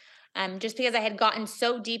faith. Just because I had gotten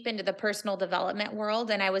so deep into the personal development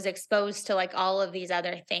world and I was exposed to like all of these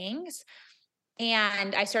other things.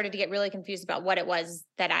 And I started to get really confused about what it was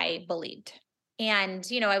that I believed. And,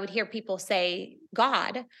 I would hear people say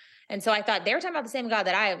God. And so I thought they were talking about the same God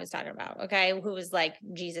that I was talking about, okay, who was like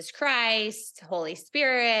Jesus Christ, Holy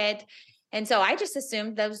Spirit. And so I just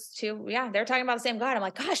assumed those two, yeah, they're talking about the same God. I'm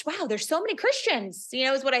like, gosh, wow, there's so many Christians,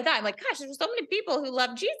 is what I thought. I'm like, gosh, there's so many people who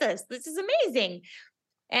love Jesus. This is amazing.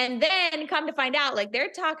 And then come to find out, like, they're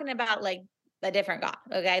talking about like a different God.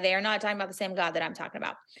 Okay. They are not talking about the same God that I'm talking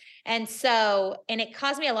about. And it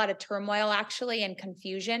caused me a lot of turmoil actually and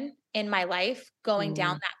confusion in my life going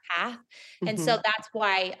down that path. And so Mm-hmm. that's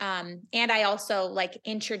why, and I also like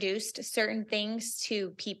introduced certain things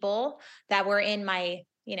to people that were in my,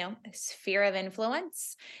 sphere of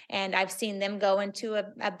influence. And I've seen them go into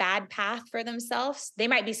a bad path for themselves. They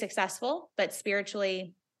might be successful, but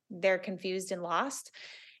spiritually they're confused and lost.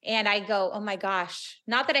 And I go, oh my gosh,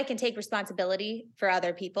 not that I can take responsibility for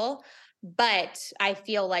other people, but I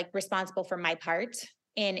feel like responsible for my part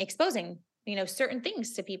in exposing, certain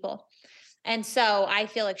things to people. And so I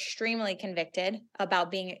feel extremely convicted about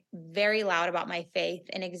being very loud about my faith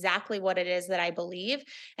and exactly what it is that I believe.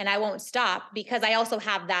 And I won't stop because I also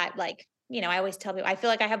have that, like, I always tell people, I feel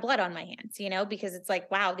like I have blood on my hands, because it's like,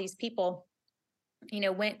 wow, these people,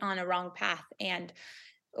 went on a wrong path. And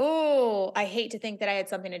oh, I hate to think that I had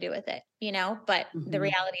something to do with it, but the Mm-hmm.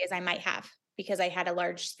 reality is I might have because I had a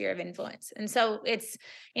large sphere of influence. And so it's,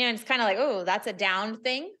 it's kind of like, oh, that's a down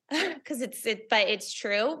thing because but it's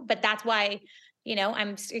true. But that's why,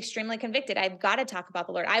 I'm extremely convicted. I've got to talk about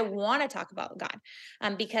the Lord. I want to talk about God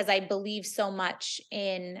because I believe so much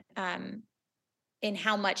in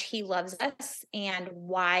how much he loves us and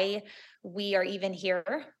why we are even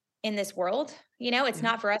here in this world. It's Yeah.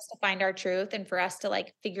 not for us to find our truth and for us to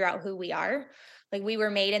like figure out who we are. Like we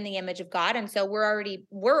were made in the image of God. And so we're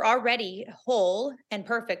already whole and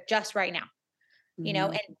perfect just right now,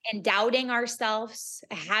 Mm-hmm. and doubting ourselves,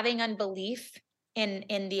 having unbelief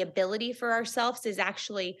in the ability for ourselves is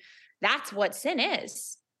actually, that's what sin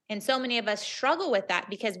is. And so many of us struggle with that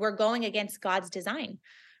because we're going against God's design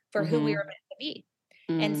for who we were meant to be.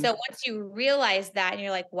 And so once you realize that and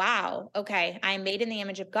you're like, wow, okay, I'm made in the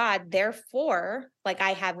image of God. Therefore, like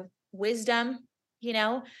I have wisdom, you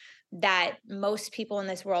know, that most people in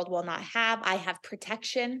this world will not have. I have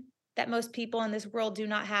protection that most people in this world do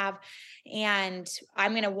not have. And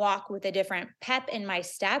I'm going to walk with a different pep in my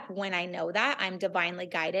step when I know that I'm divinely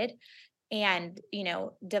guided and, you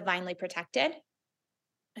know, divinely protected.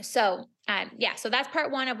 So, yeah, so that's part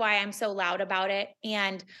one of why I'm so loud about it.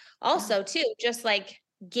 And also too, just like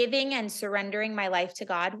giving and surrendering my life to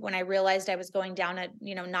God when I realized I was going down a,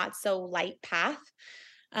 you know, not so light path.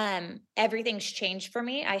 Everything's changed for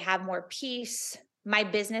me. I have more peace. My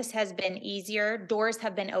business has been easier. Doors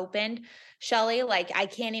have been opened. Shelly, like I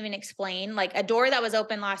can't even explain, like a door that was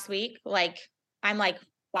open last week. Like, I'm like,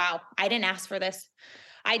 wow, I didn't ask for this.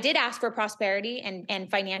 I did ask for prosperity and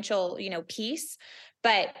financial, you know, peace,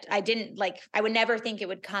 but I didn't I would never think it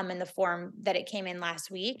would come in the form that it came in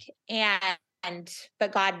last week.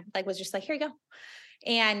 But God was just like, here you go.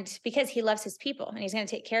 And because he loves his people and he's going to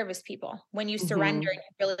take care of his people when you surrender and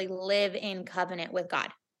you really live in covenant with God,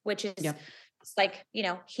 which is it's like, you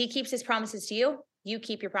know, he keeps his promises to you. You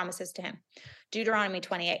keep your promises to him. Deuteronomy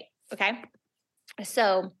 28. Okay.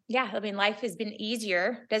 So yeah, I mean, life has been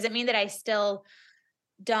easier. Doesn't mean that I still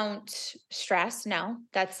don't stress. No,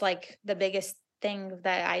 that's like the biggest thing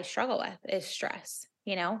that I struggle with is stress,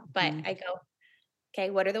 you know, but I go,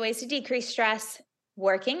 okay, what are the ways to decrease stress?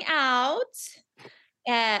 Working out.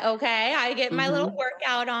 Okay. I get my little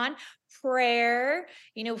workout on, prayer,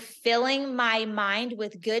 you know, filling my mind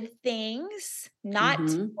with good things, not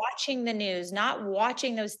watching the news, not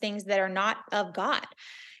watching those things that are not of God,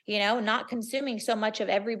 you know, not consuming so much of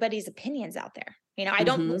everybody's opinions out there. You know, I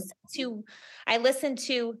listen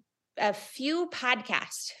to a few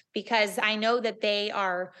podcasts because I know that they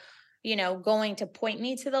are, you know, going to point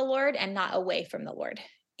me to the Lord and not away from the Lord.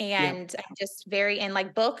 And I'm just and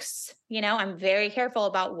like books, you know, I'm very careful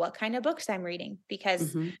about what kind of books I'm reading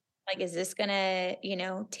because like, is this going to, you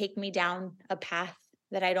know, take me down a path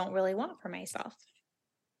that I don't really want for myself?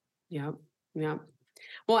 Yeah. Yeah.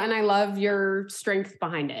 Well, and I love your strength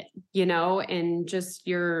behind it, you know, and just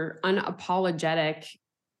your unapologetic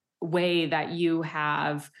way that you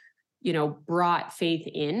have, you know, brought faith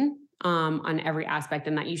in on every aspect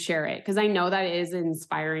and that you share it. Cause I know that is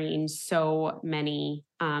inspiring so many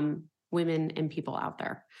women and people out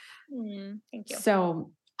there. Thank you.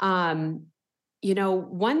 So, you know,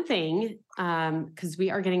 one thing, cause we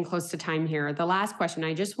are getting close to time here. The last question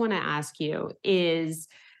I just want to ask you is,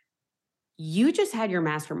 you just had your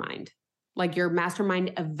mastermind, like your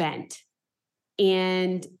mastermind event,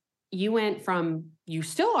 and you went from, you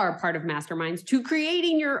still are a part of masterminds to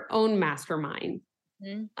creating your own mastermind.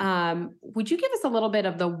 Would you give us a little bit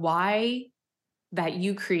of the why that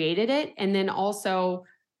you created it? And then also,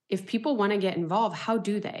 if people want to get involved, how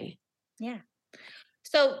do they? Yeah.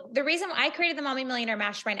 So the reason I created the Mommy Millionaire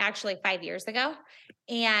Mastermind actually 5 years ago,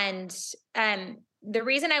 and the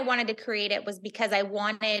reason I wanted to create it was because I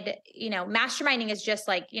wanted, you know, masterminding is just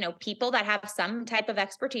like, you know, people that have some type of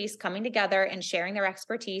expertise coming together and sharing their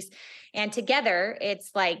expertise. And together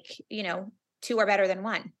it's like, you know, two are better than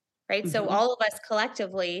one, right? So all of us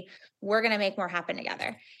collectively, we're going to make more happen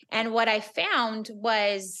together. And what I found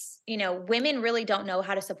was, you know, women really don't know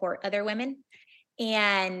how to support other women.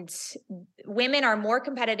 And women are more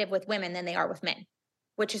competitive with women than they are with men,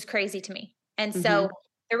 which is crazy to me. And so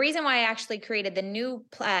the reason why I actually created the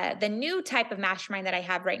new type of mastermind that I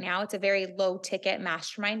have right now, it's a very low ticket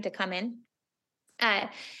mastermind to come in,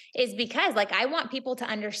 is because like, I want people to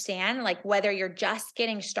understand, like whether you're just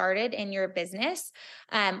getting started in your business,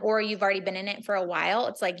 or you've already been in it for a while,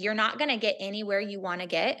 it's like, you're not going to get anywhere you want to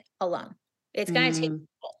get alone. It's going to take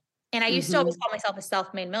people. And I used to always call myself a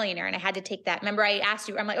self-made millionaire. And I had to take that. Remember, I asked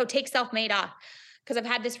you, I'm like, oh, take self-made off. Because I've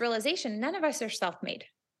had this realization, none of us are self-made.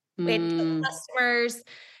 It took customers,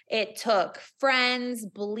 it took friends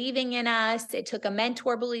believing in us, it took a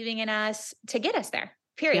mentor believing in us to get us there,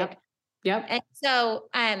 period. Yep. And so,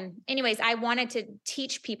 anyways, I wanted to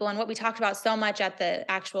teach people, and what we talked about so much at the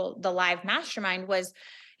live mastermind was,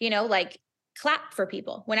 you know, like clap for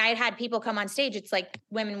people. When I had people come on stage, it's like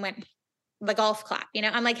women went, the golf clap, you know,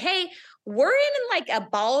 I'm like, hey, we're in like a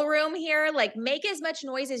ballroom here, like make as much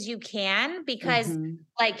noise as you can, because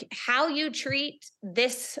like how you treat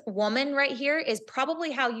this woman right here is probably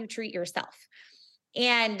how you treat yourself.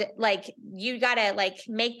 And like, you got to like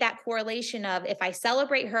make that correlation of, if I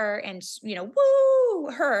celebrate her and, you know,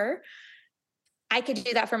 woo her, I could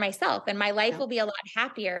do that for myself, and my life will be a lot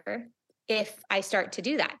happier if I start to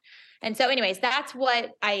do that. And so anyways, that's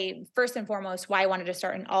what first and foremost, why I wanted to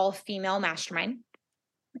start an all female mastermind,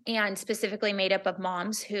 and specifically made up of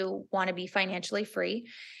moms who want to be financially free.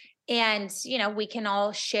 And, we can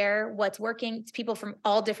all share what's working. It's people from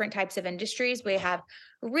all different types of industries. We have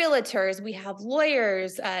realtors, we have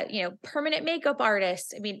lawyers, permanent makeup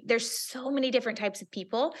artists. I mean, there's so many different types of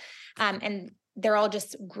people. And they're all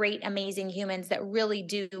just great, amazing humans that really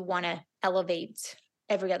do want to elevate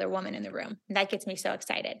every other woman in the room. And that gets me so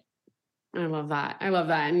excited. I love that. I love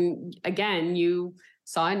that. And again, you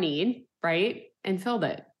saw a need, right? And filled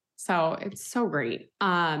it. So it's so great.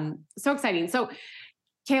 So exciting. So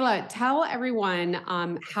Cayla, tell everyone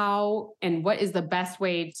how and what is the best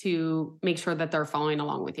way to make sure that they're following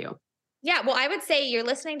along with you. Yeah, well, I would say you're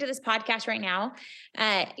listening to this podcast right now.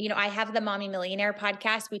 I have the Mommy Millionaire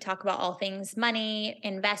podcast. We talk about all things money,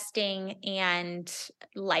 investing, and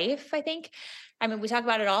life, I think. I mean, we talk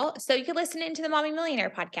about it all. So you could listen into the Mommy Millionaire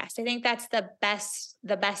podcast. I think that's the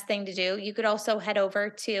best thing to do. You could also head over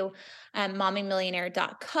to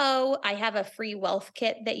mommymillionaire.co. I have a free wealth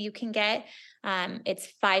kit that you can get. It's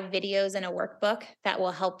 5 videos and a workbook that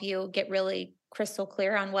will help you get really crystal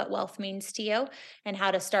clear on what wealth means to you and how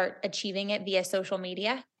to start achieving it via social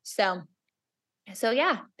media. So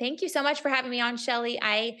yeah, thank you so much for having me on, Shelly.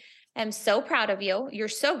 I am so proud of you. You're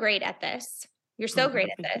so great at this. You're so great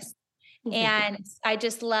at this. And I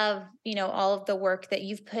just love, all of the work that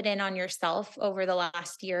you've put in on yourself over the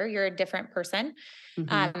last year. You're a different person.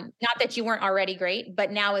 Not that you weren't already great,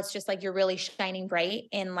 but now it's just like you're really shining bright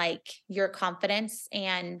in like your confidence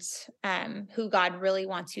and who God really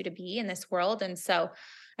wants you to be in this world. And so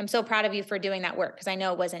I'm so proud of you for doing that work because I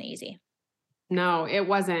know it wasn't easy. No, it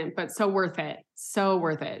wasn't, but so worth it. So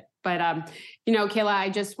worth it. But, Cayla, I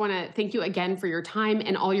just want to thank you again for your time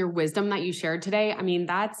and all your wisdom that you shared today. I mean,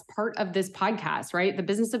 that's part of this podcast, right? The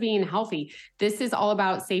business of being healthy. This is all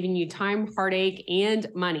about saving you time, heartache, and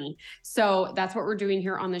money. So that's what we're doing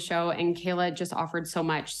here on the show. And Cayla just offered so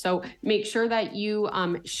much. So make sure that you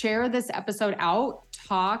share this episode out,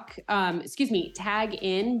 tag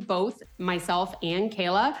in both myself and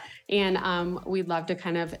Cayla. And we'd love to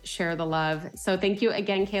kind of share the love. So thank you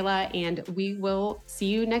again, Cayla. And we will see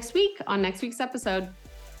you next week on next week's episode.